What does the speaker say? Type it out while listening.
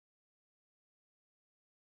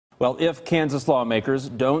Well, if Kansas lawmakers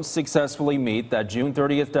don't successfully meet that June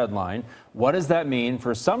 30th deadline, what does that mean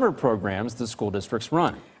for summer programs the school districts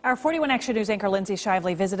run? Our 41 Action News anchor Lindsay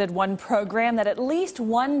Shively visited one program that at least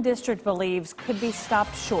one district believes could be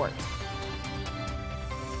stopped short.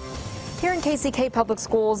 Here in KCK Public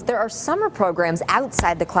Schools, there are summer programs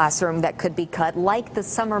outside the classroom that could be cut, like the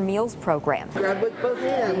Summer Meals Program. Grab with both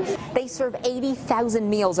hands. They serve 80,000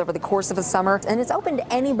 meals over the course of a summer, and it's open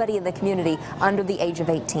to anybody in the community under the age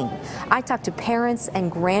of 18. I talked to parents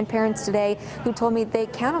and grandparents today who told me they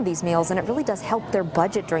count on these meals, and it really does help their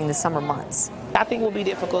budget during the summer months. I think it will be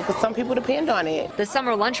difficult because some people depend on it. The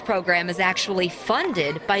summer lunch program is actually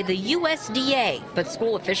funded by the USDA, but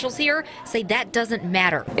school officials here say that doesn't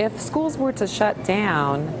matter. If schools were to shut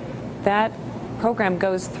down, that program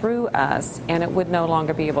goes through us and it would no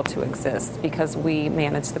longer be able to exist because we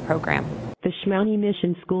manage the program. The Shawnee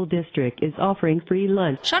Mission School District is offering free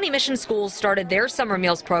lunch. Shawnee Mission Schools started their summer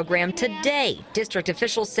meals program today. District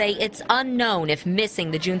officials say it's unknown if missing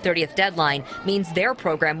the June 30th deadline means their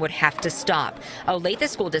program would have to stop. Olathe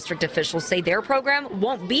School District officials say their program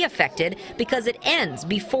won't be affected because it ends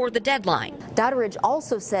before the deadline. Doddridge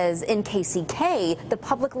also says in KCK, the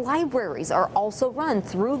public libraries are also run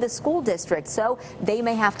through the school district, so they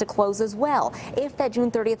may have to close as well. If that June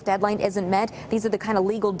 30th deadline isn't met, these are the kind of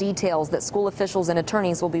legal details that school officials and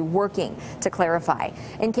attorneys will be working to clarify.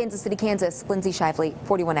 In Kansas City, Kansas, Lindsay Shively,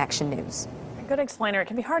 41 Action News. Good explainer. It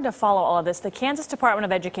can be hard to follow all of this. The Kansas Department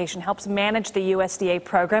of Education helps manage the USDA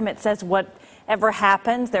program. It says whatever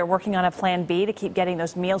happens, they're working on a plan B to keep getting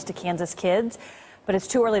those meals to Kansas kids. But it's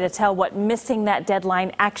too early to tell what missing that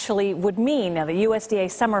deadline actually would mean. Now, the USDA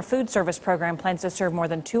Summer Food Service Program plans to serve more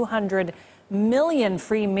than 200 million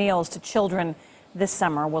free meals to children this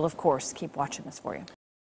summer. We'll, of course, keep watching this for you.